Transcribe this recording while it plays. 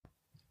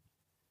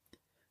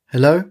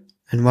Hello,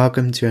 and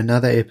welcome to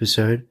another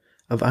episode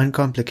of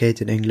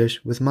Uncomplicated English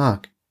with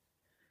Mark,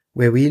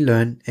 where we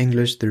learn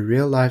English through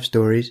real-life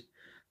stories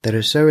that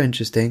are so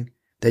interesting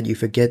that you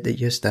forget that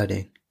you're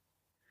studying.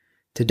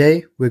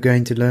 Today, we're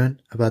going to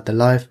learn about the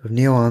life of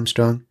Neil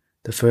Armstrong,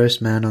 the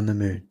first man on the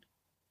moon.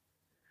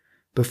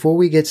 Before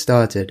we get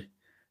started,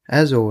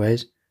 as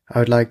always, I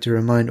would like to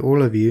remind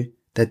all of you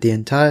that the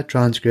entire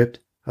transcript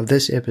of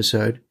this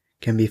episode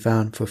can be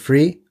found for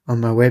free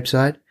on my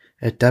website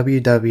at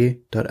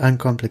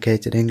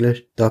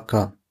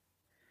www.uncomplicatedenglish.com.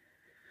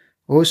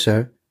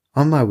 Also,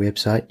 on my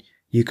website,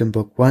 you can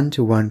book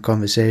one-to-one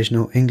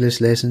conversational English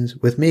lessons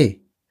with me.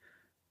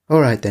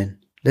 Alright then,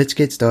 let's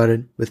get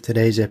started with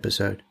today's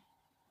episode.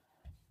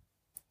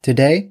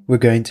 Today, we're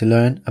going to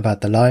learn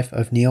about the life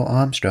of Neil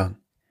Armstrong.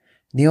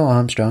 Neil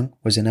Armstrong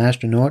was an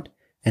astronaut,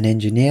 an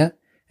engineer,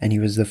 and he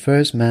was the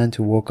first man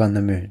to walk on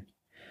the moon.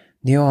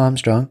 Neil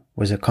Armstrong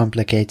was a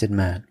complicated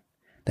man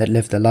that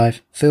lived a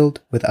life filled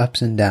with ups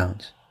and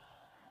downs.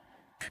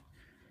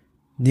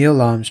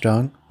 Neil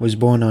Armstrong was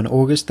born on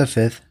August 5,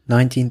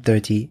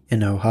 1930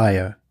 in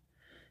Ohio.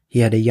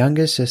 He had a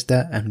younger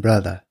sister and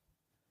brother.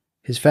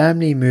 His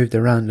family moved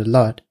around a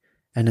lot,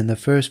 and in the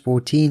first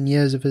 14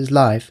 years of his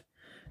life,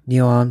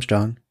 Neil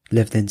Armstrong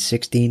lived in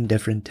 16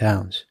 different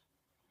towns.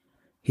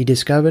 He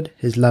discovered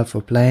his love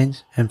for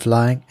planes and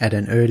flying at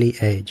an early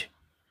age.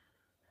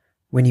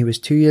 When he was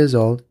 2 years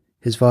old,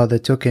 his father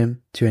took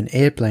him to an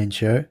airplane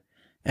show,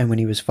 and when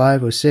he was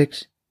 5 or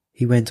 6,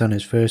 he went on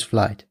his first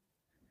flight.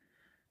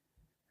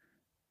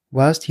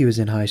 Whilst he was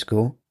in high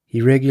school,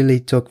 he regularly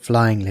took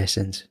flying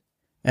lessons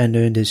and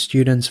earned his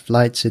student's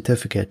flight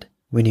certificate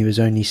when he was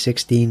only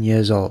 16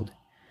 years old.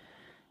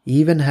 He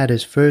even had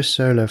his first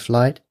solo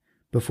flight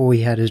before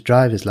he had his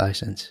driver's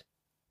license.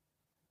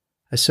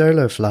 A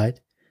solo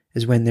flight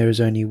is when there is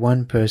only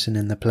one person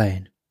in the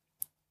plane.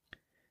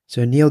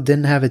 So Neil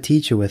didn't have a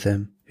teacher with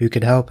him who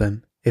could help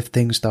him if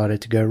things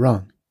started to go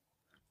wrong.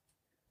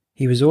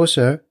 He was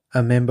also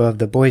a member of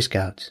the Boy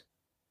Scouts.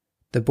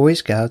 The Boy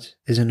Scouts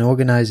is an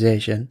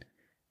organization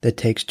that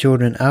takes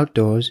children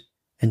outdoors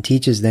and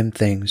teaches them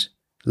things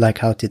like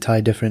how to tie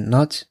different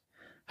knots,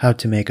 how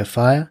to make a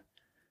fire,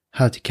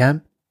 how to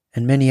camp,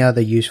 and many other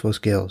useful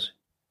skills.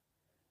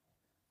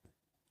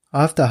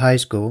 After high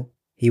school,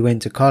 he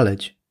went to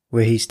college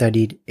where he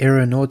studied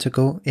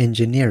aeronautical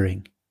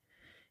engineering.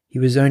 He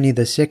was only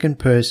the second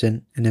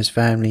person in his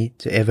family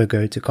to ever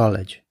go to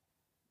college.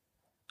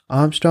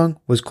 Armstrong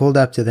was called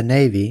up to the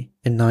Navy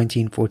in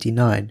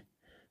 1949,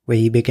 where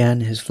he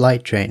began his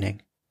flight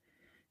training.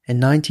 In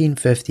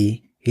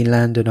 1950, he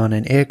landed on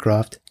an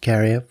aircraft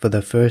carrier for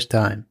the first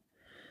time.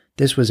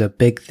 This was a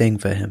big thing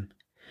for him,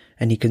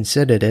 and he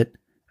considered it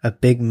a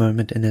big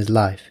moment in his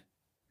life.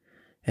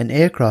 An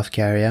aircraft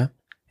carrier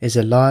is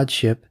a large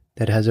ship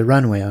that has a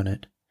runway on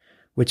it,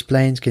 which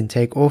planes can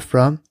take off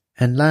from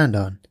and land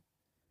on.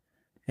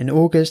 In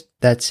August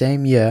that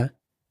same year,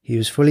 he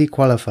was fully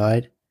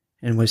qualified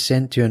and was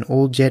sent to an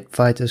all-jet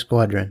fighter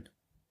squadron.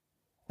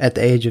 At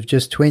the age of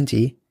just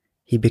 20,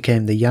 he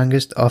became the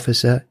youngest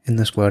officer in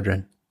the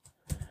squadron.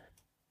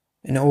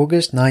 In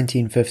August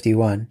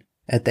 1951,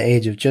 at the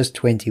age of just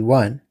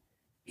 21,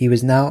 he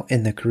was now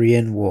in the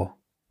Korean War.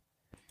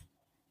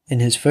 In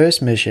his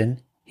first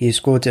mission, he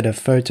escorted a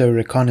photo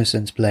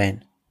reconnaissance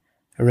plane.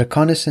 A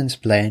reconnaissance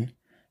plane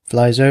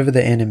flies over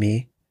the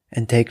enemy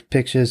and takes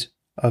pictures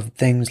of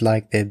things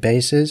like their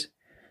bases,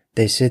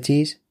 their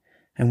cities,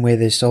 and where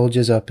their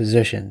soldiers are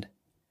positioned.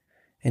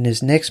 In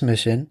his next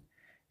mission,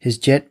 his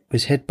jet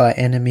was hit by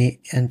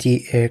enemy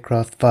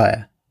anti-aircraft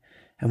fire,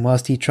 and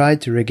whilst he tried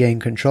to regain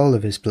control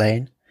of his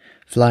plane,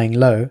 flying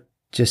low,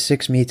 just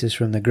 6 meters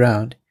from the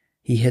ground,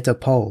 he hit a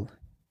pole.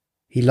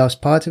 He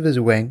lost part of his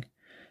wing,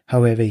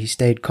 however he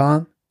stayed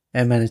calm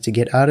and managed to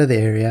get out of the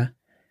area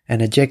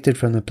and ejected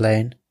from the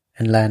plane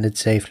and landed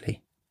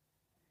safely.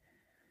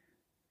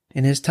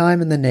 In his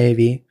time in the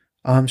Navy,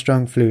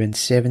 Armstrong flew in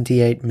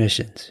 78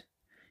 missions.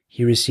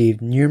 He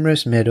received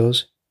numerous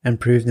medals and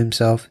proved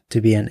himself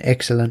to be an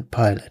excellent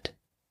pilot.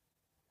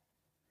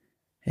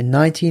 In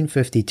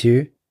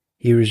 1952,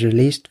 he was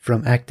released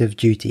from active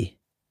duty.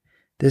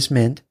 This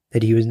meant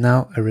that he was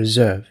now a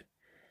reserve.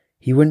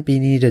 He wouldn't be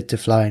needed to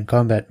fly in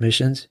combat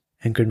missions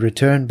and could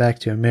return back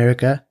to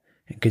America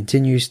and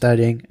continue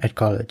studying at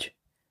college.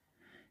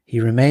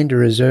 He remained a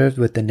reserve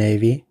with the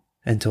Navy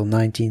until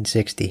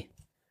 1960.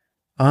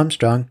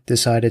 Armstrong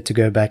decided to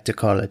go back to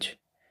college.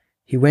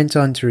 He went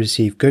on to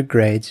receive good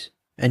grades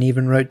and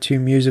even wrote 2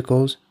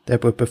 musicals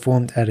that were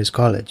performed at his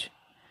college.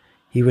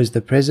 He was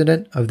the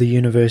president of the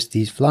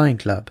university's flying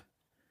club.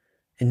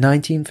 In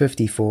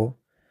 1954,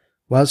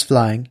 whilst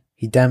flying,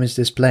 he damaged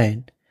his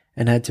plane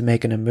and had to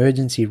make an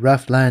emergency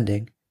rough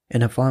landing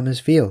in a farmer's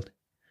field.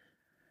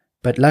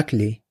 But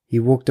luckily, he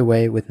walked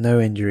away with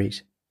no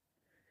injuries.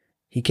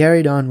 He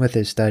carried on with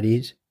his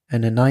studies,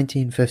 and in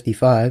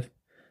 1955,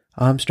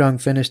 Armstrong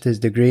finished his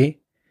degree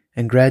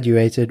and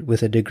graduated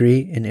with a degree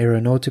in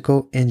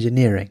aeronautical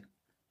engineering.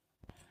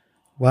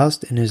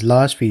 Whilst in his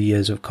last few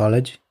years of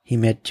college, he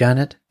met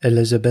Janet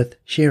Elizabeth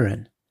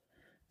Sheeran.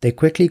 They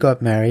quickly got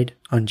married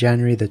on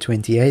January the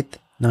 28th,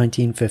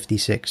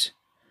 1956.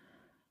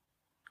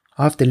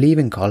 After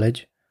leaving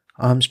college,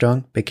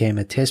 Armstrong became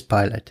a test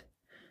pilot.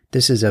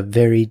 This is a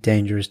very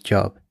dangerous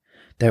job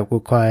that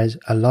requires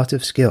a lot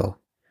of skill.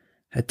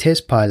 A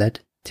test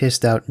pilot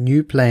tests out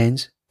new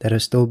planes that are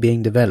still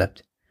being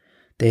developed.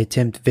 They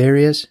attempt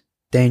various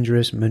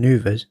dangerous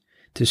maneuvers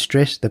to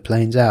stress the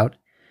planes out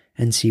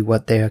and see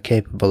what they are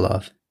capable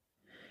of.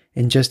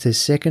 In just his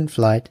second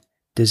flight,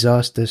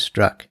 disaster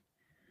struck.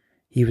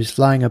 He was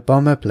flying a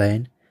bomber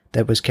plane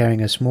that was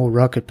carrying a small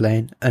rocket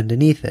plane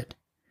underneath it.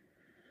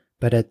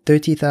 But at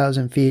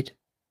 30,000 feet,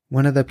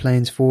 one of the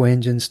plane's 4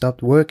 engines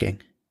stopped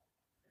working.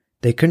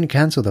 They couldn't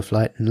cancel the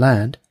flight and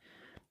land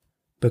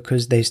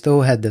because they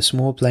still had the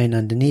small plane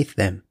underneath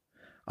them.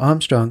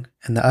 Armstrong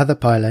and the other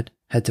pilot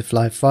had to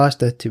fly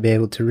faster to be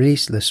able to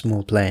release the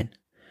small plane,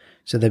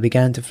 so they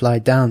began to fly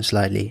down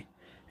slightly,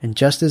 and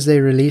just as they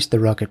released the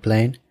rocket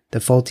plane,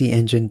 the faulty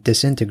engine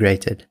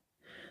disintegrated.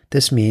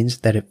 This means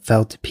that it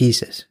fell to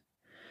pieces.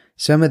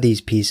 Some of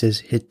these pieces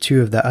hit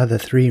 2 of the other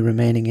 3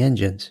 remaining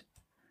engines,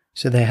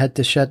 so they had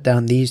to shut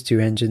down these 2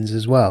 engines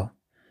as well.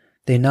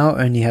 They now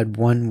only had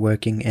 1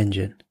 working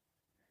engine.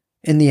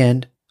 In the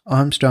end,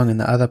 Armstrong and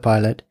the other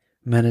pilot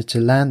managed to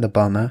land the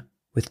bomber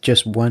with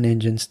just 1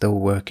 engine still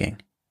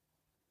working.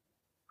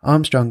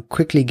 Armstrong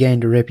quickly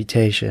gained a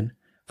reputation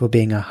for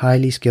being a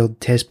highly skilled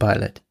test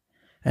pilot,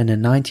 and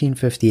in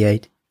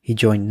 1958 he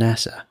joined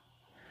NASA.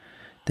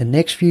 The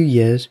next few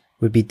years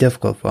would be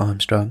difficult for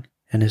Armstrong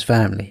and his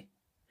family.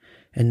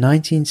 In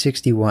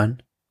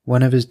 1961,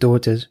 one of his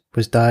daughters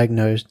was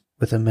diagnosed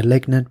with a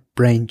malignant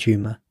brain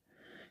tumor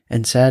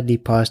and sadly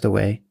passed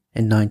away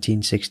in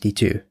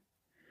 1962.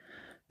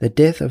 The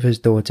death of his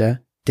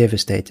daughter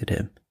devastated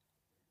him,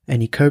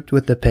 and he coped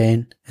with the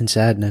pain and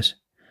sadness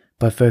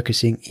by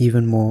focusing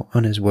even more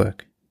on his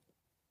work.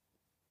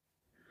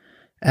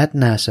 At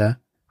NASA,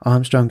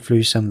 Armstrong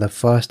flew some of the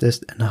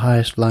fastest and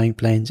highest flying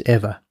planes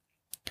ever.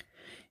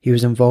 He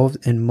was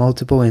involved in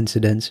multiple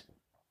incidents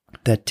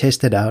that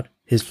tested out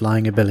his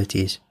flying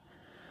abilities.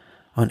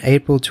 On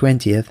April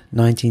 20th,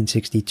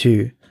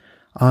 1962,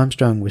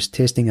 Armstrong was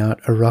testing out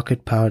a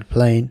rocket-powered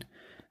plane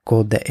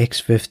called the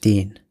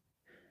X-15.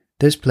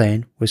 This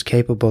plane was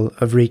capable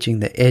of reaching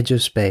the edge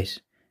of space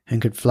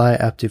and could fly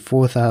up to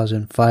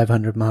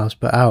 4,500 miles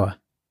per hour.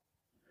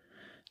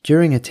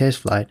 During a test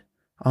flight,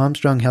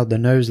 Armstrong held the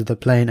nose of the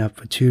plane up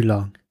for too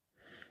long,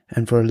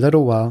 and for a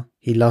little while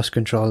he lost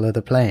control of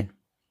the plane.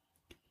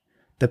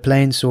 The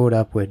plane soared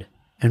upward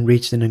and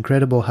reached an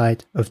incredible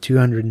height of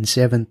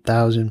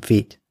 207,000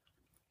 feet.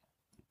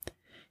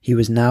 He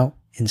was now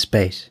in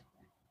space.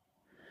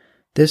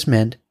 This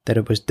meant that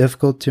it was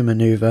difficult to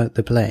maneuver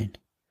the plane,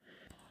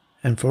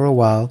 and for a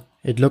while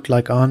it looked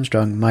like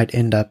Armstrong might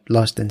end up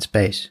lost in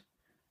space,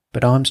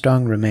 but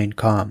Armstrong remained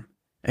calm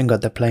and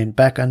got the plane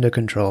back under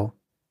control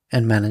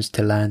and managed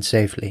to land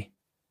safely.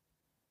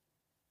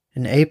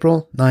 In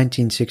April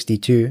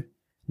 1962,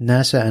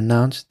 NASA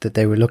announced that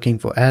they were looking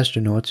for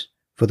astronauts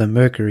for the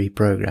Mercury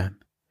program.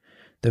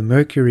 The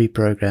Mercury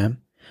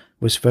program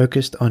was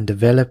focused on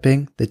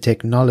developing the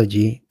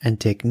technology and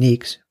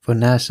techniques for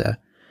NASA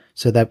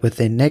so that with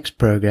their next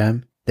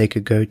program they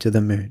could go to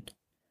the moon.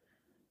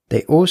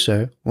 They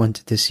also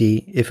wanted to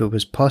see if it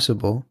was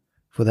possible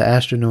for the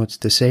astronauts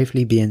to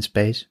safely be in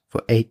space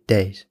for 8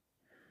 days.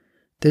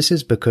 This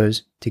is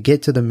because to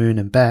get to the moon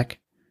and back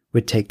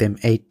would take them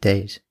 8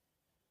 days.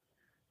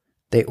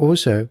 They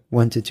also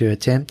wanted to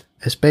attempt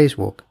a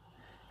spacewalk.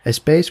 A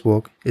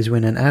spacewalk is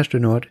when an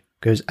astronaut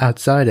goes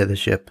outside of the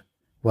ship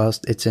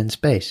whilst it's in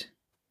space.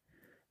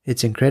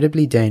 It's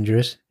incredibly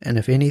dangerous, and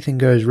if anything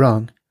goes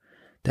wrong,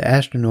 the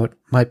astronaut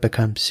might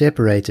become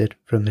separated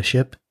from the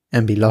ship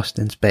and be lost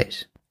in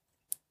space.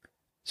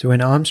 So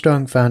when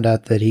Armstrong found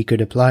out that he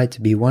could apply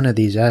to be one of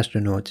these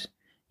astronauts,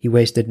 he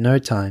wasted no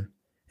time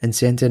and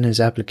sent in his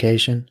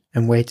application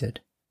and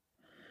waited.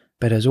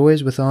 But as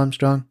always with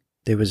Armstrong,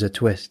 there was a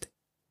twist.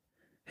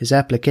 His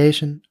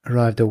application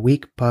arrived a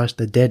week past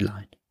the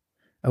deadline,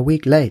 a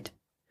week late.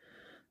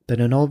 But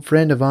an old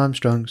friend of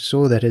Armstrong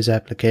saw that his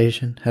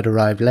application had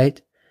arrived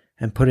late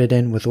and put it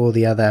in with all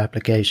the other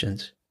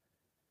applications.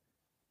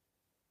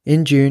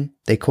 In June,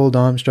 they called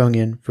Armstrong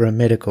in for a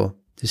medical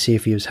to see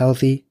if he was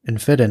healthy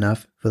and fit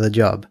enough for the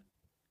job.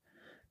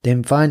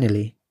 Then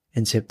finally,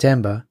 in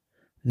September,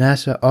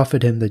 NASA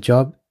offered him the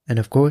job, and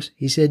of course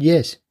he said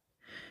yes.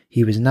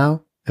 He was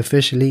now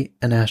officially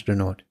an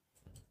astronaut.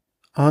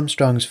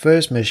 Armstrong's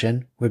first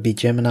mission would be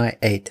Gemini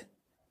 8.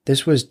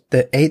 This was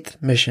the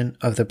 8th mission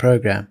of the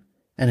program,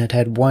 and it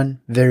had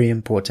one very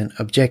important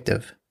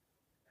objective.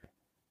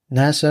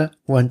 NASA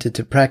wanted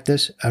to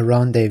practice a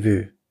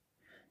rendezvous.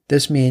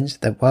 This means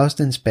that whilst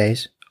in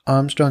space,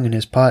 Armstrong and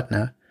his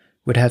partner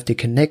would have to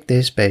connect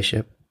their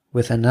spaceship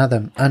with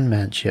another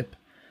unmanned ship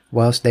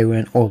whilst they were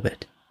in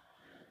orbit.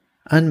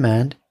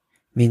 Unmanned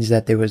means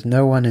that there was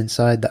no one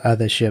inside the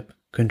other ship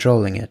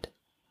controlling it.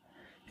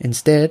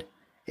 Instead,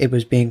 it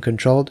was being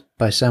controlled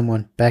by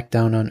someone back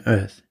down on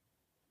Earth.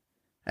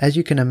 As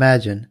you can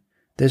imagine,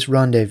 this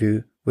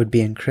rendezvous would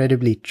be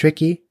incredibly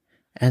tricky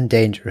and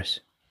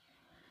dangerous.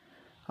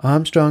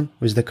 Armstrong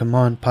was the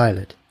command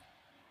pilot.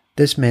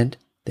 This meant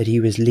that he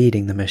was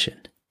leading the mission.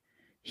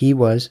 He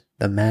was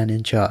the man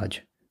in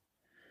charge.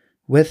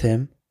 With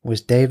him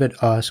was David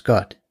R.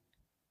 Scott.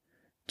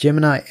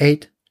 Gemini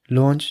 8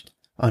 launched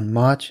on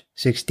March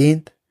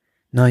 16,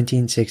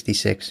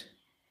 1966.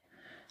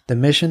 The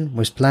mission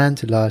was planned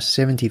to last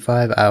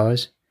 75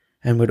 hours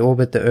and would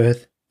orbit the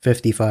Earth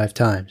 55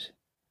 times.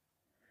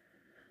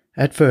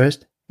 At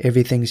first,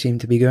 everything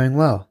seemed to be going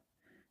well.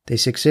 They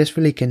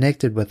successfully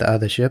connected with the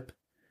other ship,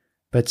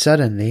 but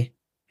suddenly,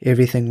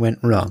 everything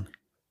went wrong.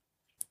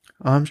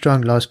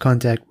 Armstrong lost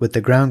contact with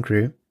the ground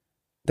crew.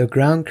 The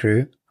ground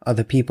crew are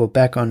the people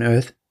back on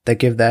Earth that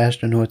give the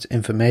astronauts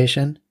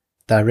information,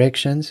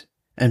 directions,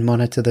 and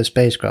monitor the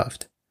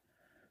spacecraft.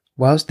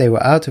 Whilst they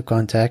were out of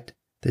contact,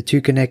 the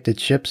two connected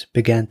ships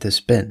began to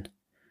spin.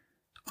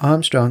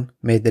 Armstrong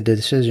made the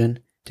decision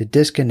to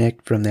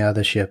disconnect from the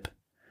other ship,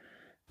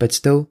 but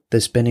still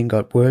the spinning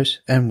got worse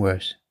and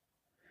worse.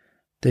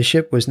 The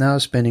ship was now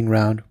spinning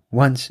round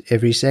once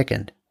every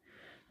second.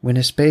 When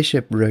a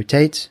spaceship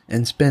rotates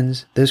and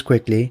spins this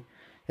quickly,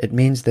 it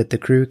means that the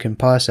crew can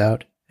pass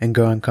out and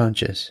go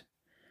unconscious.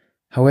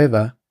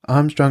 However,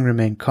 Armstrong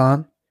remained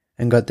calm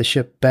and got the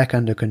ship back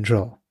under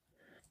control.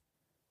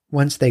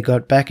 Once they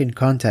got back in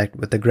contact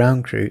with the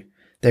ground crew,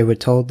 they were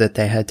told that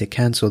they had to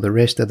cancel the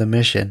rest of the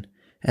mission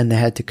and they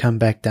had to come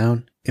back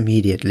down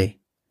immediately.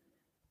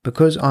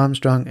 Because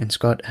Armstrong and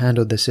Scott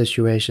handled the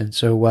situation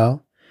so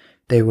well,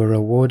 they were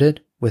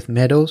rewarded with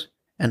medals,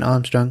 and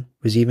Armstrong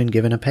was even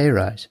given a pay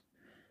rise.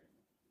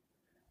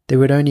 There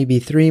would only be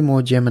 3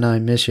 more Gemini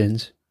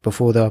missions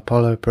before the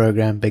Apollo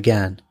program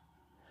began.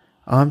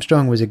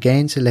 Armstrong was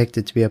again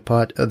selected to be a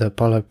part of the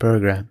Apollo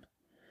program.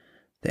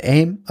 The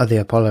aim of the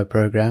Apollo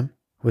program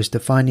was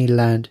to finally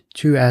land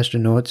 2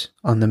 astronauts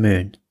on the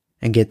moon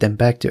and get them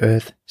back to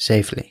Earth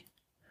safely.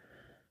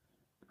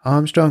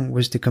 Armstrong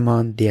was to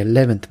command the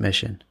 11th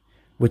mission,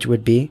 which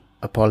would be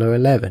Apollo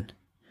 11.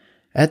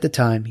 At the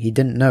time, he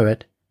didn't know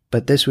it,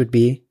 but this would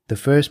be the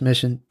first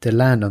mission to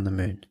land on the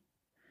moon.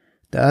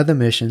 The other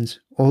missions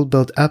all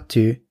built up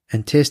to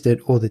and tested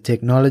all the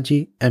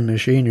technology and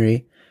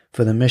machinery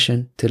for the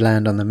mission to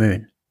land on the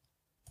moon.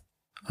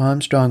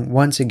 Armstrong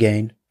once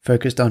again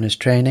focused on his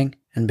training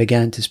and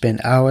began to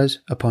spend hours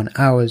upon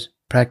hours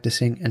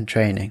practicing and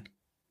training.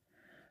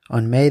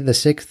 On May the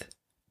 6th,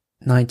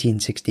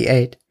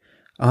 1968,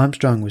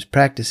 Armstrong was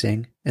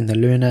practicing in the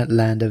Lunar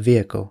Lander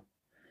vehicle.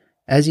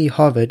 As he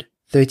hovered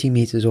 30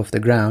 meters off the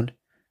ground,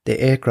 the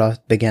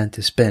aircraft began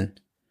to spin.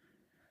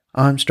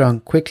 Armstrong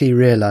quickly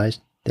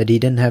realized that he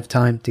didn't have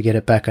time to get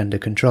it back under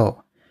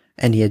control,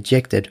 and he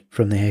ejected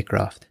from the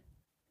aircraft.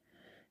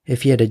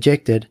 If he had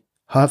ejected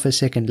half a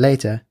second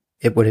later,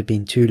 it would have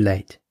been too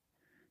late.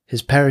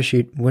 His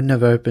parachute wouldn't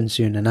have opened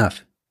soon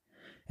enough,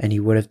 and he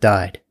would have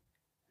died.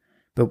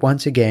 But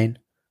once again,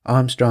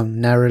 Armstrong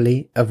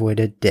narrowly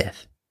avoided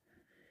death.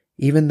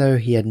 Even though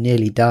he had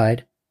nearly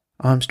died,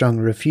 Armstrong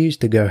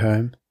refused to go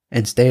home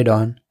and stayed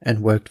on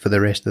and worked for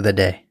the rest of the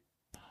day.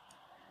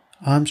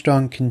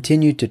 Armstrong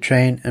continued to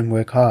train and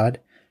work hard,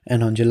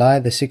 and on July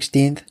the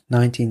 16th,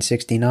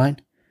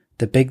 1969,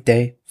 the big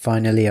day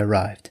finally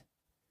arrived.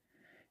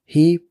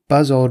 He,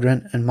 Buzz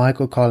Aldrin, and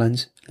Michael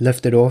Collins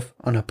lifted off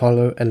on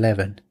Apollo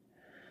 11.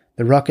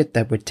 The rocket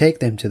that would take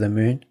them to the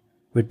moon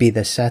would be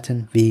the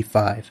Saturn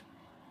V5.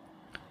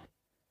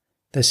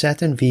 The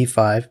Saturn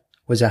V5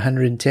 was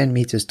 110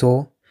 meters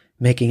tall,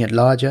 making it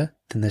larger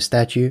than the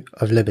Statue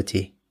of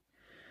Liberty.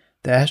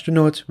 The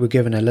astronauts were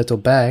given a little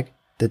bag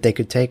that they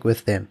could take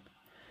with them.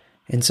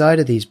 Inside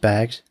of these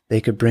bags,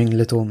 they could bring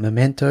little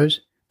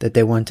mementos that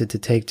they wanted to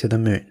take to the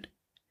moon.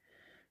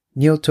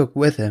 Neil took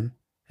with him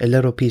a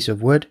little piece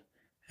of wood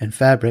and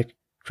fabric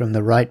from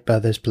the Wright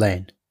brothers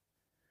plane.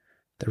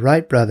 The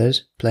Wright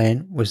brothers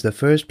plane was the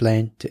first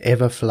plane to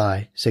ever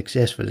fly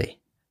successfully.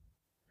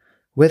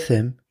 With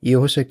him, he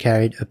also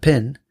carried a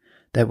pin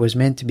that was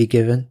meant to be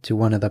given to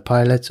one of the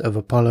pilots of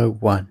Apollo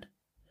 1.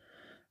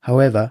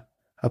 However,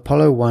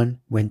 Apollo 1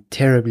 went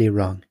terribly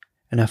wrong,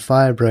 and a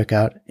fire broke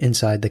out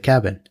inside the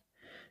cabin,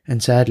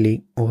 and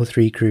sadly all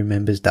 3 crew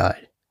members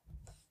died.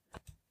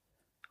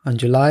 On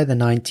July the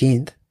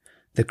 19th,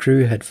 the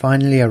crew had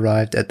finally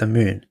arrived at the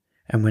moon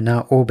and were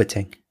now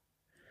orbiting.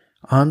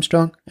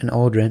 Armstrong and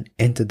Aldrin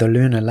entered the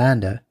lunar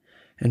lander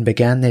and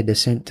began their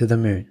descent to the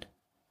moon.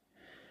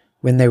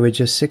 When they were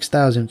just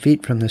 6,000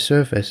 feet from the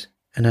surface,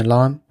 an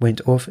alarm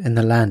went off in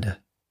the lander.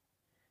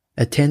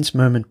 A tense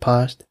moment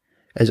passed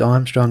as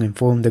Armstrong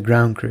informed the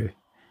ground crew.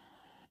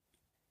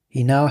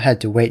 He now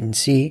had to wait and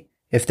see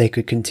if they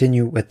could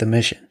continue with the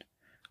mission,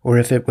 or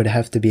if it would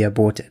have to be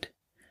aborted.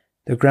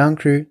 The ground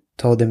crew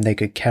told him they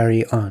could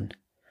carry on,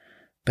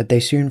 but they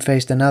soon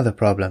faced another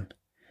problem.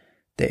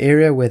 The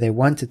area where they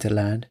wanted to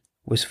land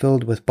was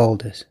filled with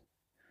boulders.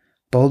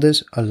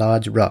 Boulders are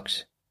large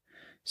rocks,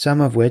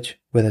 some of which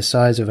were the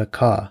size of a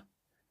car.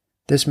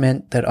 This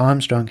meant that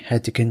Armstrong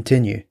had to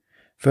continue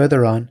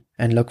further on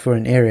and look for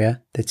an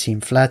area that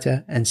seemed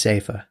flatter and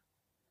safer.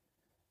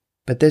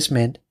 But this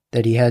meant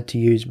that he had to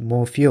use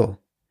more fuel.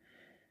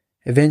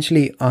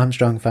 Eventually,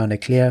 Armstrong found a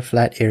clear,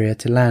 flat area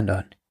to land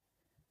on,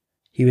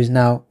 He was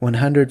now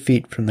 100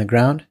 feet from the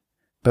ground,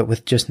 but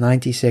with just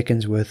 90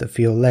 seconds worth of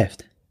fuel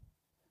left.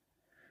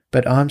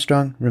 But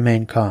Armstrong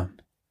remained calm.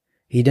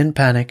 He didn't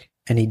panic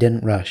and he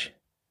didn't rush.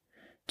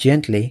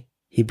 Gently,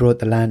 he brought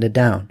the lander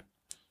down,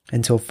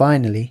 until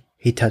finally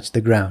he touched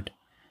the ground.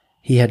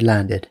 He had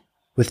landed,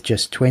 with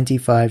just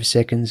 25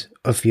 seconds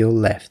of fuel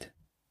left.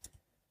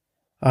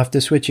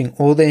 After switching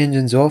all the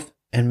engines off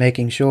and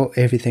making sure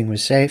everything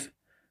was safe,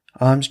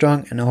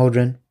 Armstrong and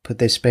Aldrin put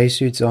their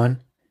spacesuits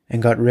on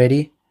and got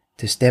ready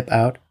to step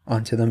out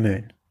onto the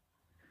moon.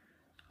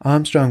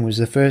 Armstrong was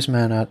the first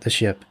man out the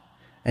ship,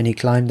 and he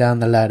climbed down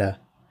the ladder.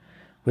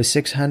 With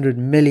 600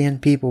 million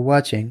people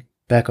watching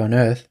back on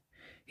Earth,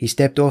 he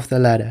stepped off the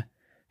ladder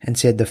and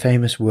said the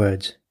famous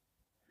words,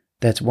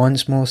 "That's one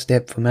small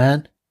step for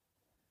man,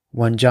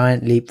 one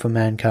giant leap for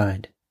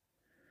mankind."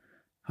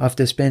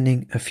 After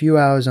spending a few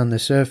hours on the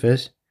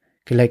surface,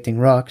 collecting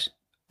rocks,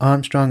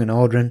 Armstrong and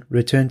Aldrin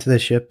returned to the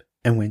ship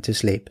and went to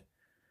sleep.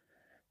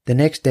 The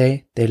next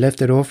day, they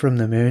lifted off from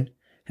the moon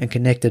and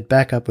connected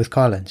back up with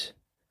Collins.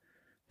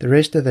 The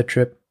rest of the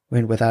trip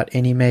went without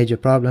any major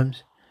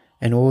problems,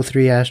 and all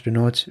 3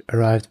 astronauts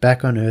arrived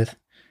back on Earth,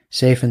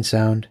 safe and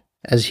sound,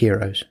 as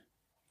heroes.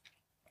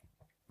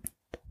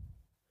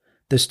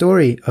 The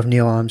story of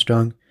Neil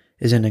Armstrong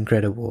is an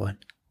incredible one.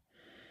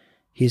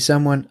 He is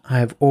someone I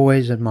have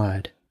always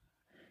admired.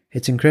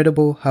 It's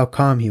incredible how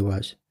calm he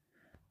was.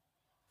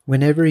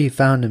 Whenever he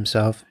found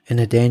himself in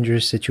a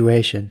dangerous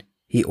situation,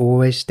 he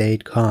always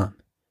stayed calm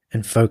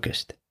and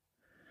focused.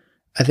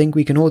 I think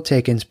we can all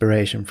take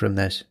inspiration from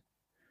this.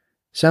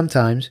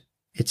 Sometimes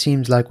it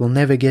seems like we'll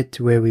never get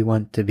to where we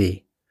want to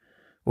be,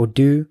 or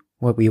do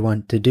what we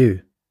want to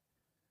do.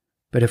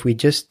 But if we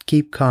just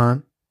keep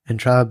calm and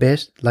try our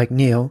best like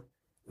Neil,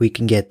 we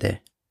can get there.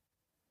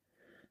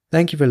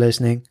 Thank you for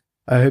listening.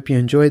 I hope you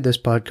enjoyed this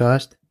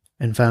podcast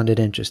and found it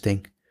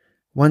interesting.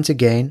 Once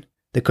again,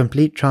 the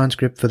complete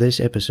transcript for this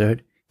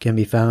episode can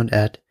be found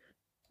at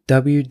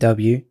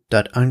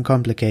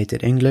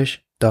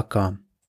www.uncomplicatedenglish.com.